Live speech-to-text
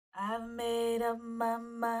I've made up my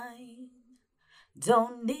mind.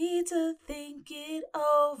 Don't need to think it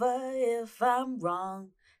over. If I'm wrong,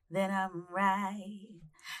 then I'm right.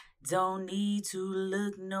 Don't need to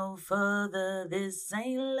look no further. This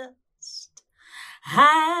ain't lust.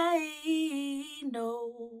 I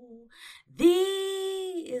know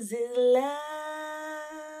this is love.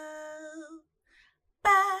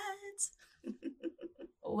 But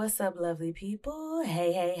what's up, lovely people?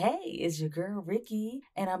 Hey, hey, hey, it's your girl Ricky,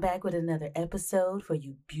 and I'm back with another episode for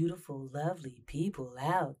you beautiful, lovely people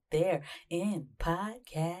out there in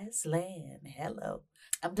podcast land. Hello.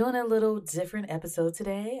 I'm doing a little different episode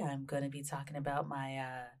today. I'm going to be talking about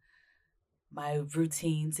my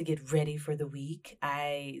routine to get ready for the week.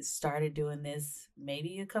 I started doing this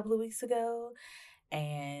maybe a couple of weeks ago,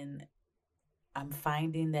 and I'm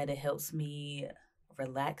finding that it helps me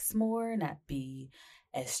relax more, not be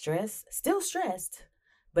as stressed, still stressed,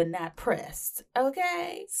 but not pressed.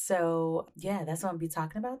 Okay. So, yeah, that's what I'm going to be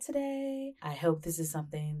talking about today. I hope this is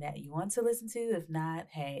something that you want to listen to. If not,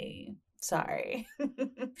 hey, sorry.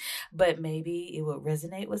 But maybe it will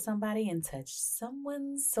resonate with somebody and touch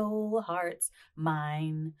someone's soul, heart,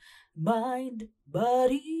 mind,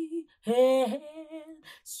 body, head,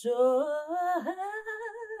 soul.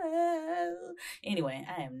 Anyway,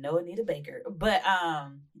 I am no Anita Baker, but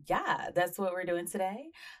yeah, that's what we're doing today.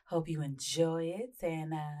 Hope you enjoy it,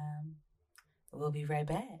 and we'll be right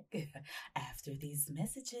back after these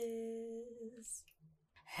messages.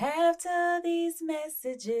 After these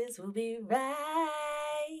messages, we'll be right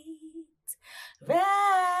back.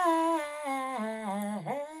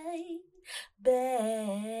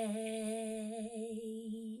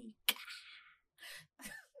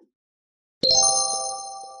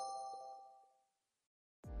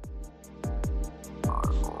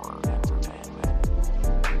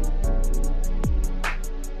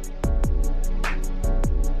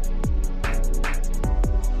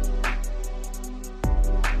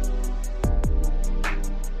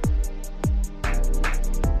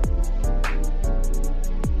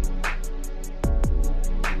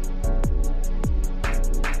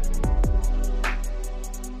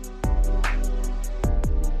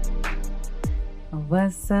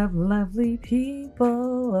 What's up, lovely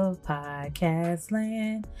people of podcast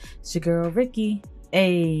land? It's your girl Ricky.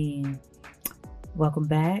 Hey, welcome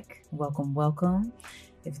back. Welcome.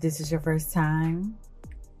 If this is your first time,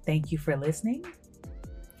 thank you for listening.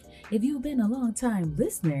 If you've been a long time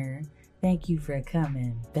listener, thank you for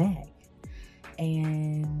coming back.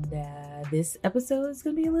 And this episode is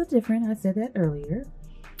going to be a little different. I said that earlier.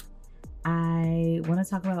 I want to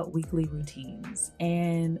talk about weekly routines,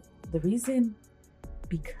 and the reason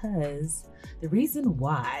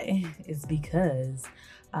why is because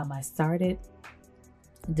I started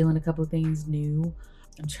doing a couple of things new.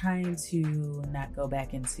 I'm trying to not go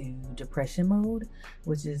back into depression mode,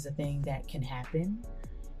 which is a thing that can happen,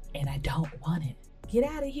 and I don't want it. Get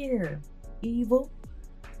out of here, evil.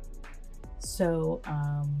 So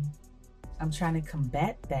I'm trying to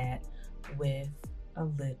combat that with a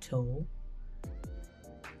little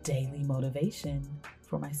daily motivation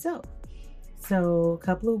for myself. So a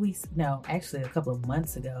couple of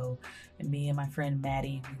months ago, me and my friend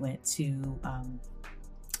Maddie, we went to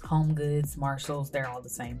Home Goods, Marshalls, they're all the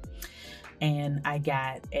same. And I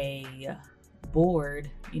got a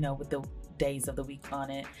board, with the days of the week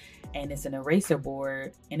on it. And it's an eraser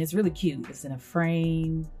board, and it's really cute. It's in a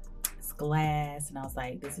frame, it's glass. And I was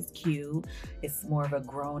like, this is cute. It's more of a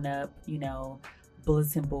grown up,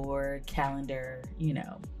 bulletin board, calendar,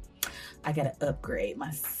 I got to upgrade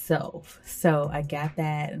myself. So I got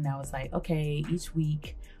that, and I was like, okay, each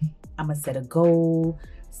week I'm going to set a goal.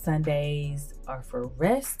 Sundays are for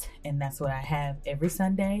rest, and that's what I have every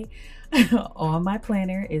Sunday on my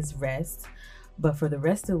planner is rest. But for the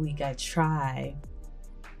rest of the week, I try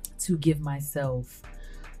to give myself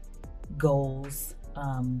goals,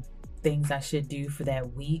 things I should do for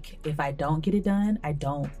that week. If I don't get it done, I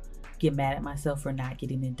don't get mad at myself for not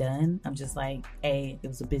getting it done. I'm just like, hey, it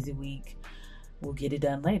was a busy week. We'll get it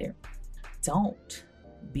done later. Don't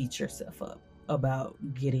beat yourself up about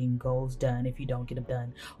getting goals done if you don't get them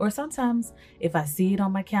done. Or sometimes if I see it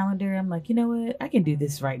on my calendar, I'm like, you know what? I can do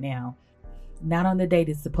this right now. Not on the date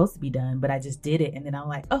it's supposed to be done, but I just did it. And then I'm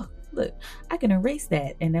like, oh, look, I can erase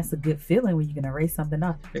that. And that's a good feeling when you can erase something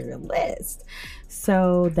off your list.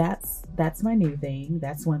 So that's my new thing.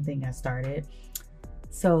 That's one thing I started.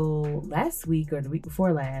 So last week or the week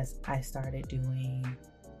before last, I started doing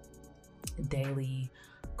daily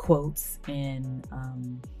quotes and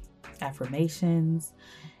affirmations,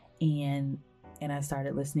 and I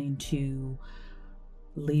started listening to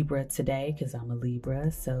Libra today because I'm a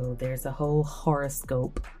Libra. So there's a whole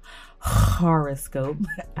horoscope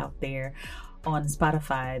out there on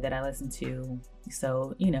Spotify that I listen to.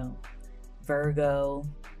 So, Virgo,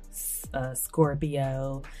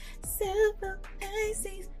 Scorpio, Silver,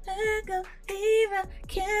 Pisces, Virgo, Libra,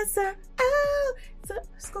 Cancer. Oh,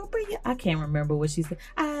 Scorpio. I can't remember what she said.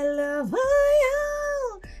 I love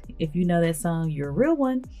you. If you know that song, you're a real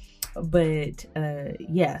one. But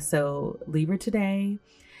yeah, so Libra today,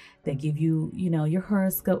 they give you, your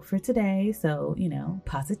horoscope for today. So,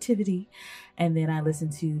 positivity. And then I listen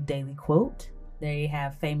to Daily Quote. They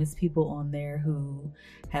have famous people on there who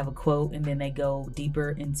have a quote and then they go deeper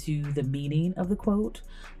into the meaning of the quote,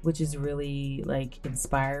 which is really like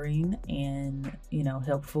inspiring and,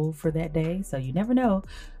 helpful for that day. So you never know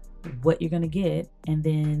what you're going to get. And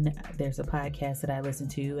then there's a podcast that I listen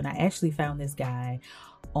to, and I actually found this guy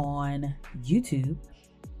on YouTube,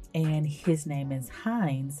 and his name is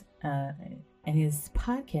Heinz, and his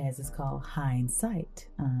podcast is called Hindsight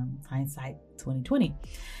 2020.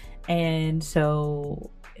 And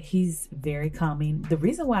so he's very calming. The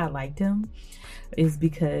reason why I liked him is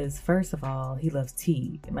because, first of all, he loves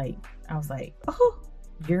tea. Like, I was like, oh,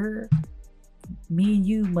 me and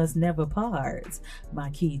you must never part,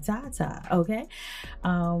 my key tata. Okay.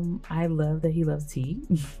 I love that he loves tea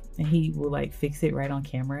and he will like fix it right on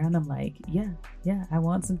camera. And I'm like, yeah, I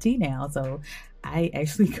want some tea now. So I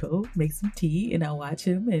actually go make some tea and I watch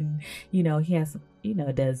him, and, he has,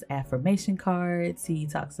 does affirmation cards. He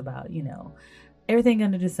talks about, everything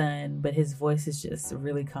under the sun, but his voice is just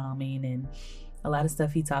really calming, and a lot of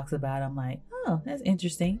stuff he talks about, I'm like, oh, that's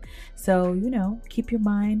interesting. So, keep your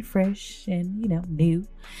mind fresh and, new.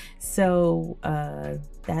 So,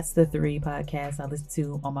 that's the 3 podcasts I listen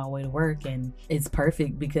to on my way to work. And it's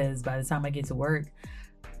perfect because by the time I get to work,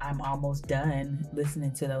 I'm almost done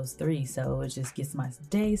listening to those 3. So it just gets my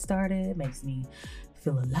day started, makes me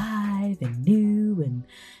feel alive and new and,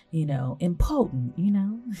 important,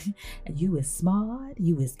 You is smart,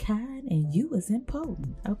 you is kind, and you is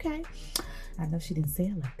important. Okay. I know she didn't say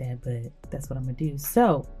it like that, but that's what I'm going to do.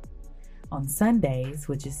 So on Sundays,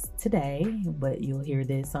 which is today, but you'll hear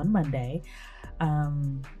this on Monday,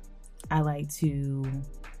 I like to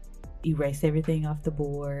erase everything off the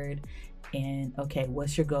board. And okay,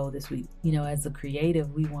 what's your goal this week? As a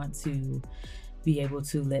creative, we want to be able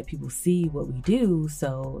to let people see what we do.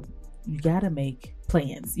 So you got to make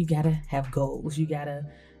plans. You got to have goals. You got to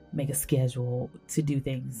make a schedule to do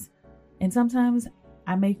things. And sometimes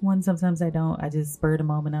I make one, sometimes I don't. I just spur the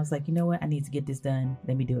moment. I was like, you know what? I need to get this done.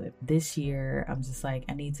 Let me do it. This year, I'm just like,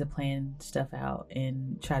 I need to plan stuff out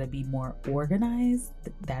and try to be more organized.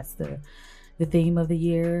 That's the theme of the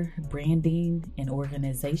year, branding and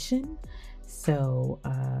organization. So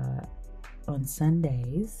on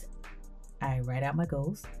Sundays, I write out my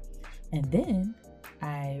goals, and then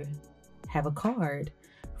I have a card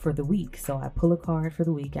for the week. So I pull a card for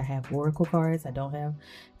the week. I have oracle cards. I don't have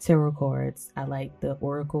tarot cards. I like the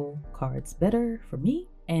oracle cards better for me.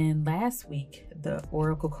 And last week, the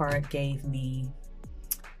oracle card gave me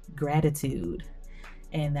gratitude.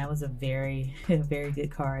 And that was a very, very good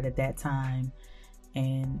card at that time.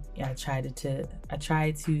 And I tried to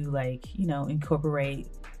like, incorporate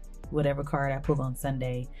whatever card I pull on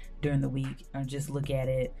Sunday during the week, or just look at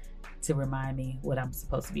it to remind me what I'm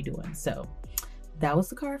supposed to be doing. So that was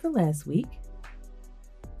the card for last week.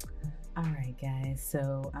 All right, guys.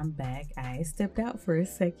 So I'm back. I stepped out for a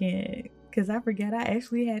second because I forgot I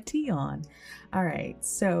actually had tea on. All right.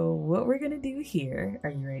 So what we're going to do here.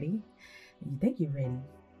 Are you ready? You think you're ready?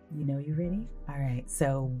 You're ready? All right.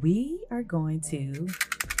 So we are going to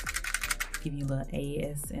give you a little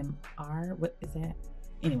ASMR. What is that?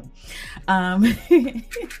 Anyway, I'm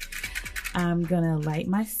gonna light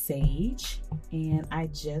my sage, and I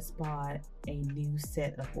just bought a new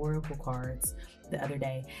set of oracle cards the other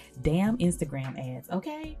day. Damn Instagram ads.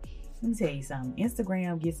 Okay, let me tell you something.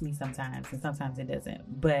 Instagram gets me sometimes, and sometimes it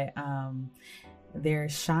doesn't. But they're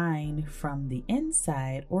Shine from the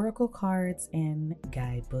Inside oracle cards and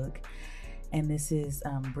guidebook. And this is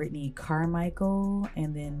Brittany Carmichael,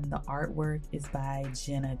 and then the artwork is by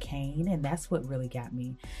Jenna Kane, and that's what really got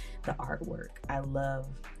me, the artwork. I love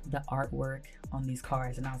the artwork on these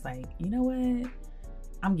cards, and I was like, you know what?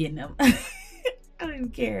 I'm getting them. I don't even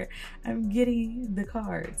care. I'm getting the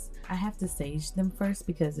cards. I have to sage them first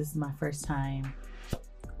because this is my first time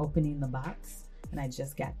opening the box, and I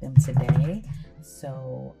just got them today.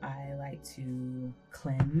 So I like to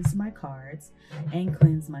cleanse my cards and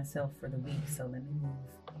cleanse myself for the week. So let me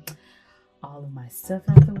move all of my stuff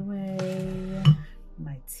out the way.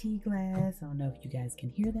 My tea glass. I don't know if you guys can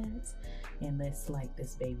hear that. And let's light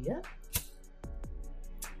this baby up.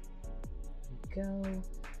 go.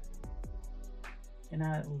 And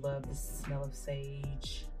I love the smell of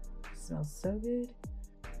sage. It smells so good,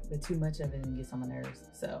 but too much of it and gets on my nerves.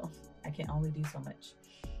 So I can only do so much.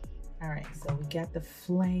 All right, so we got the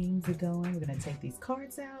flames going. We're gonna take these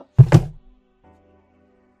cards out.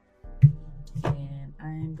 And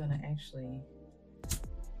I'm gonna actually,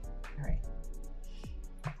 all right.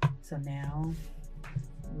 So now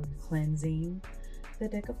we're cleansing the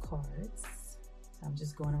deck of cards. So I'm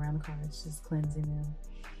just going around the cards, just cleansing them,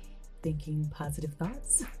 thinking positive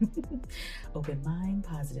thoughts. Open mind,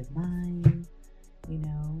 positive mind, you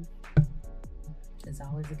know, it's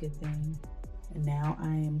always a good thing. And now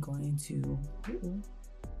I am going to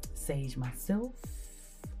sage myself,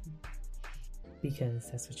 because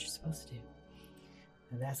that's what you're supposed to do.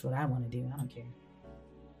 And that's what I want to do. I don't care.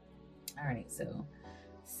 All right, so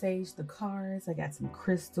sage the cards. I got some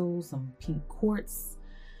crystals, some pink quartz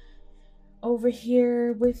over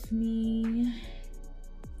here with me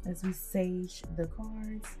as we sage the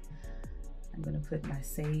cards. I'm going to put my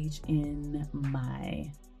sage in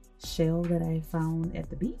my shell that I found at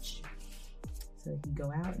the beach, so it can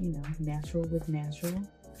go out, you know, natural with natural.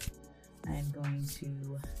 I'm going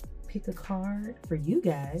to pick a card for you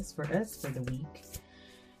guys, for us, for the week,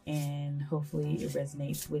 and hopefully it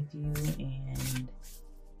resonates with you and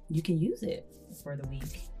you can use it for the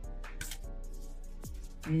week.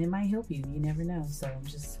 And it might help you. You never know. So I'm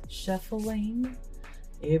just shuffling.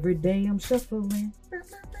 Every day I'm shuffling.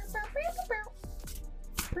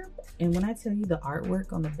 And when I tell you the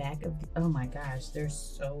artwork on the back of oh my gosh, they're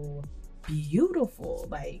so beautiful.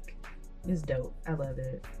 Like, it's dope. I love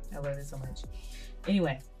it. I love it so much.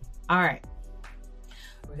 Anyway, all right.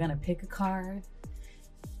 We're going to pick a card.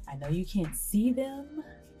 I know you can't see them.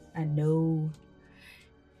 I know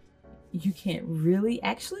you can't really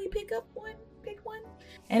actually pick one.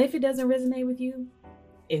 And if it doesn't resonate with you,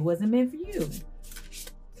 it wasn't meant for you.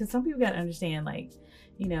 Because some people got to understand, like,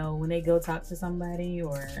 you know, when they go talk to somebody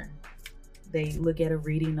or they look at a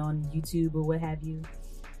reading on YouTube or what have you,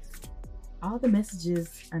 all the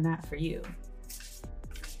messages are not for you.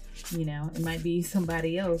 You know, it might be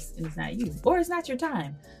somebody else and it's not you, or it's not your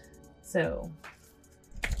time. So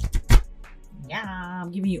yeah,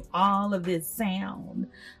 I'm giving you all of this sound.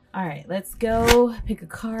 All right, let's go. Pick a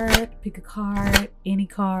card, any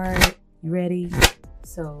card. You ready?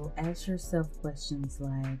 So ask yourself questions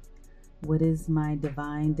like, what is my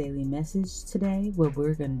divine daily message today? What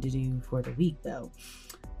we're going to do for the week though.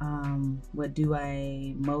 What do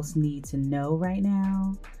I most need to know right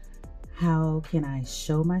now? How can I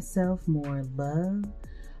show myself more love?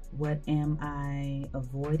 What am I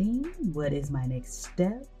avoiding? What is my next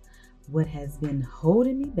step? What has been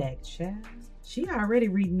holding me back, child? She already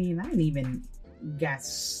read me and I didn't even got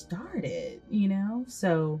started, you know?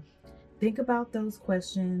 So think about those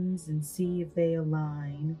questions and see if they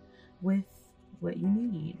align with what you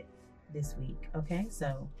need this week, okay?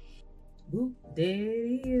 So, ooh, there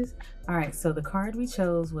it is. All right, so the card we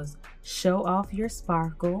chose was Show Off Your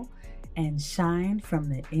Sparkle and Shine from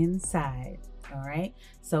the Inside, all right?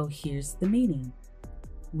 So here's the meaning.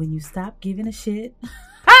 When you stop giving a shit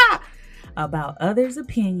about others'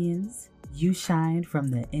 opinions, you shine from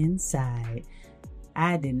the inside.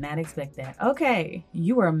 I did not expect that. Okay,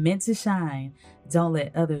 you are meant to shine. Don't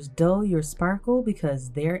let others dull your sparkle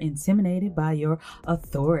because they're intimidated by your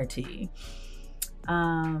authority.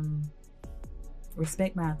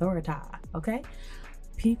 Respect my authority, okay?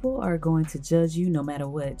 People are going to judge you no matter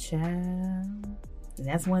what, child. And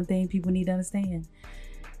that's one thing people need to understand.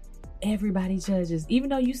 Everybody judges. Even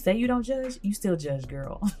though you say you don't judge, you still judge,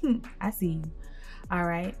 girl. I see you. All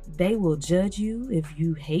right. They will judge you if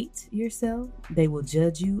you hate yourself. They will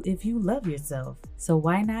judge you if you love yourself. So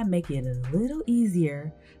why not make it a little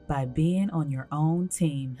easier by being on your own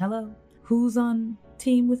team? Hello? Who's on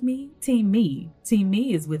team with me? Team me. Team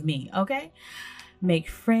me is with me. Okay. Make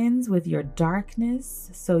friends with your darkness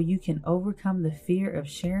so you can overcome the fear of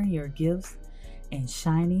sharing your gifts and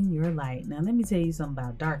shining your light. Now, let me tell you something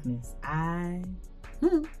about darkness. I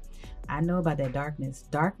know about that darkness.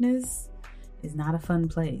 Darkness is not a fun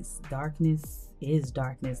place. Darkness is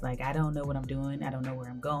darkness. Like, I don't know what I'm doing. I don't know where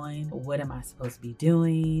I'm going. What am I supposed to be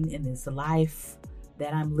doing in this life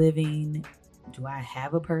that I'm living? Do I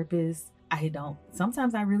have a purpose? I don't.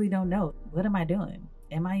 Sometimes I really don't know. What am I doing?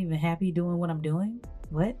 Am I even happy doing what I'm doing?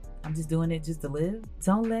 What? I'm just doing it just to live?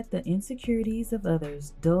 Don't let the insecurities of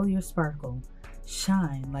others dull your sparkle.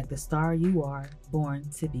 Shine like the star you are born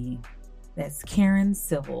to be. That's Karen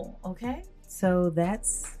Civil. Okay? So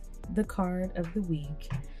that's the card of the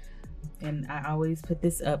week. And I always put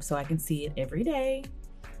this up so I can see it every day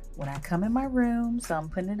when I come in my room. So I'm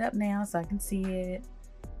putting it up now so I can see it.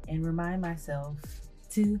 and remind myself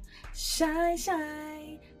to shine,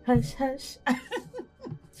 shine, hush, hush.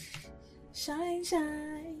 Shine,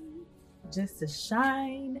 shine. Just to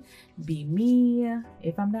shine, be me.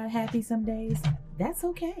 If I'm not happy some days, that's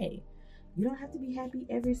okay. You don't have to be happy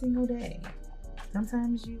every single day.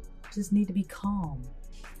 Sometimes you just need to be calm,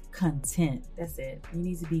 content. That's it. You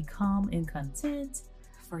need to be calm and content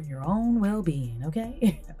for your own well-being,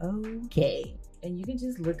 okay? Okay. And you can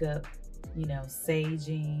just look up,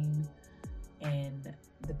 saging and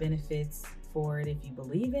the benefits for it if you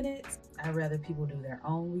believe in it. I'd rather people do their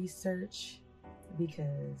own research,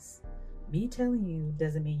 because me telling you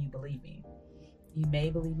doesn't mean you believe me. You may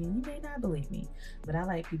believe me, you may not believe me, but I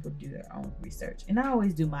like people to do their own research. And I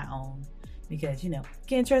always do my own because,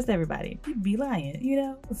 can't trust everybody. People be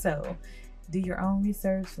lying, So do your own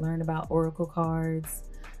research, learn about oracle cards.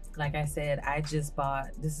 Like I said, I just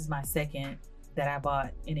bought, this is my second that I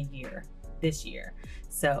bought in a year, this year.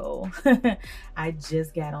 So I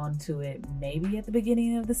just got onto it maybe at the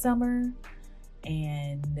beginning of the summer.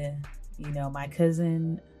 And, my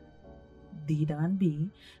cousin, D Don B,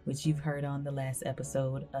 which you've heard on the last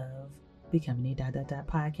episode of Becoming a ...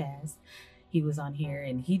 podcast. He was on here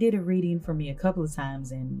and he did a reading for me a couple of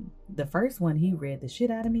times. And the first one, he read the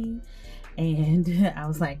shit out of me. And I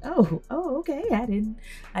was like, oh, okay. I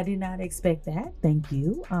did not expect that. Thank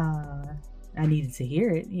you. I needed to hear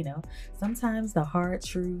it. Sometimes the hard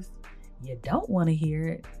truth, you don't want to hear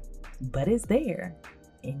it, but it's there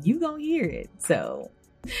and you gonna hear it. So,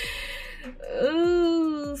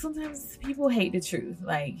 sometimes people hate the truth.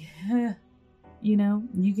 Like, you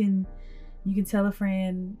can tell a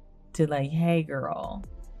friend to like, hey girl,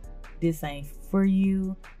 this ain't for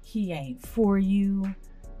you. He ain't for you.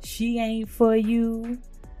 She ain't for you.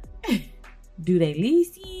 Do they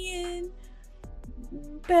listen?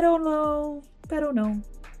 Pero no.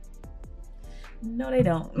 No, they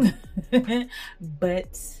don't.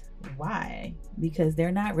 But why? Because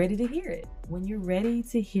they're not ready to hear it. When you're ready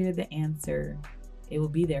to hear the answer, it will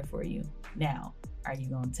be there for you. Now, are you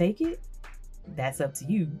going to take it? That's up to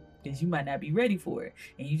you, because you might not be ready for it.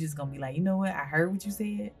 And you just going to be like, you know what? I heard what you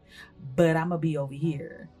said, but I'm going to be over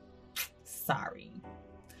here. Sorry.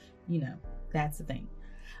 That's the thing.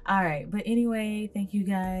 All right. But anyway, thank you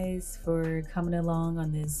guys for coming along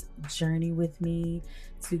on this journey with me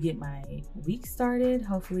to get my week started.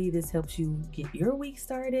 Hopefully this helps you get your week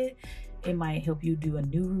started. It might help you do a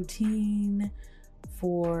new routine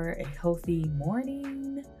for a healthy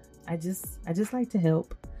morning. I just like to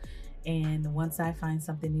help. And once I find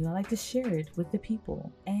something new, I like to share it with the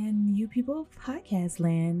people. And you people of podcast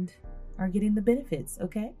land are getting the benefits,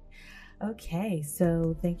 okay? Okay,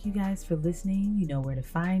 so thank you guys for listening. You know where to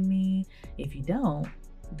find me. If you don't,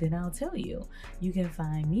 then I'll tell you. You can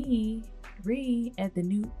find me, at the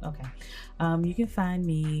new, okay. You can find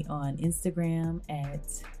me on Instagram at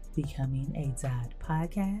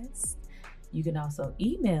becoming_a.podcast. You can also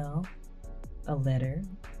email a letter,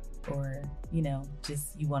 or,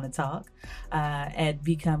 just you want to talk, at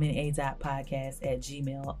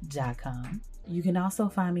becoming_a.podcast@gmail.com. You can also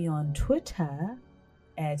find me on Twitter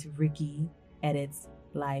at Ricky Edits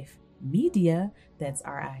Life Media. That's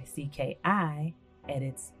RICKI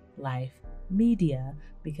Edits Life Media,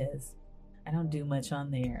 because I don't do much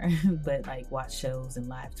on there but like watch shows and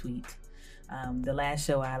live tweet. The last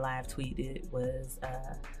show I live tweeted was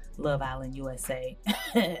Love Island USA.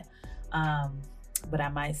 But I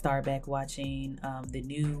might start back watching the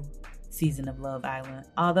new season of Love Island,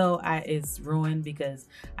 although it's ruined because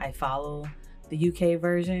I follow the UK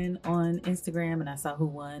version on Instagram and I saw who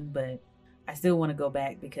won, but I still want to go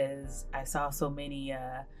back because I saw so many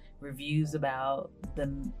reviews about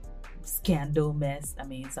the scandal mess. I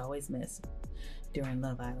mean, it's always mess during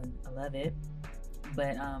Love Island. I love it.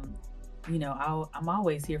 But, I'm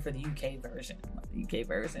always here for the UK version. The UK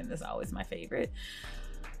version is always my favorite.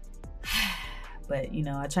 But,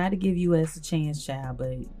 I try to give US a chance, child,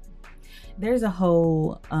 but there's a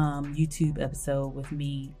whole YouTube episode with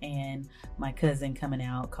me and my cousin coming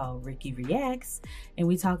out called Ricky Reacts, and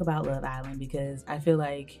we talk about Love Island because I feel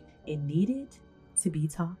like it needed to be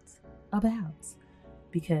talked about,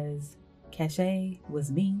 because Cachet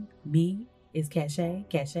was me is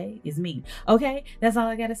Cachet is me. Okay, that's all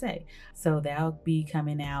I gotta say. So that'll be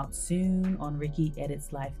coming out soon on Ricky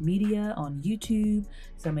Edits Life Media on YouTube,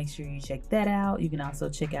 so make sure you check that out. You can also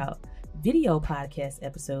check out video podcast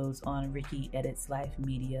episodes on Ricky Edits Life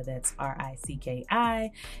Media. That's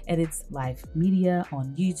RICKI Edits Life Media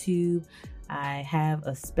on YouTube. I have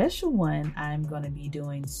a special one I'm going to be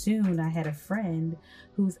doing soon. I had a friend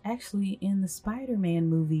who's actually in the Spider-Man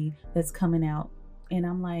movie that's coming out And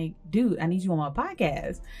I'm like, dude, I need you on my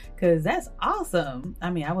podcast because that's awesome. I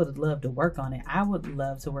mean, I would love to work on it. I would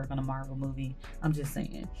love to work on a Marvel movie. I'm just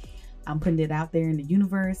saying. I'm putting it out there in the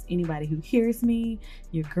universe. Anybody who hears me,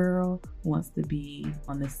 your girl wants to be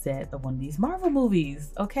on the set of one of these Marvel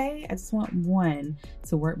movies, okay? I just want one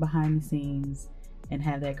to work behind the scenes and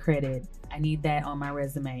have that credit. I need that on my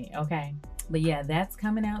resume, okay? But yeah, that's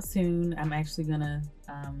coming out soon. I'm actually gonna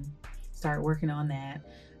start working on that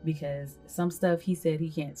because some stuff he said he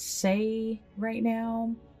can't say right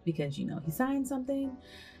now because, you know, he signed something.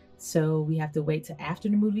 So we have to wait till after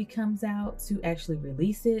the movie comes out to actually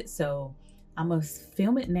release it. So I must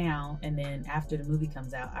film it now, and then after the movie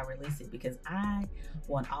comes out, I release it because I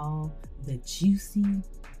want all the juicy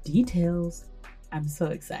details. I'm so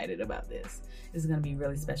excited about this. It's going to be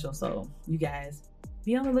really special. So you guys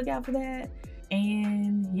be on the lookout for that.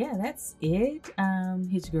 And yeah, that's it.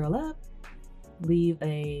 Hit your girl up. Leave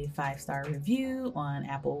a 5-star review on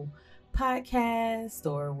Apple Podcast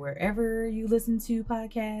or wherever you listen to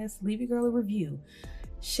podcasts. Leave your girl a review.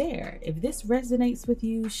 Share if this resonates with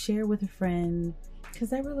you. Share with a friend because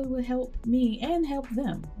that really will help me and help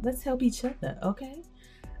them. Let's help each other, okay?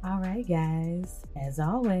 All right, guys, as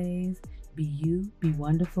always, be you, be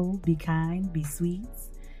wonderful, be kind, be sweet,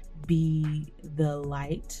 be the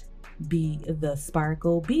light, be the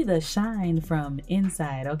sparkle, be the shine from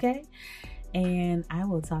inside, okay? And I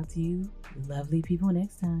will talk to you lovely people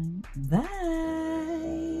next time. Bye.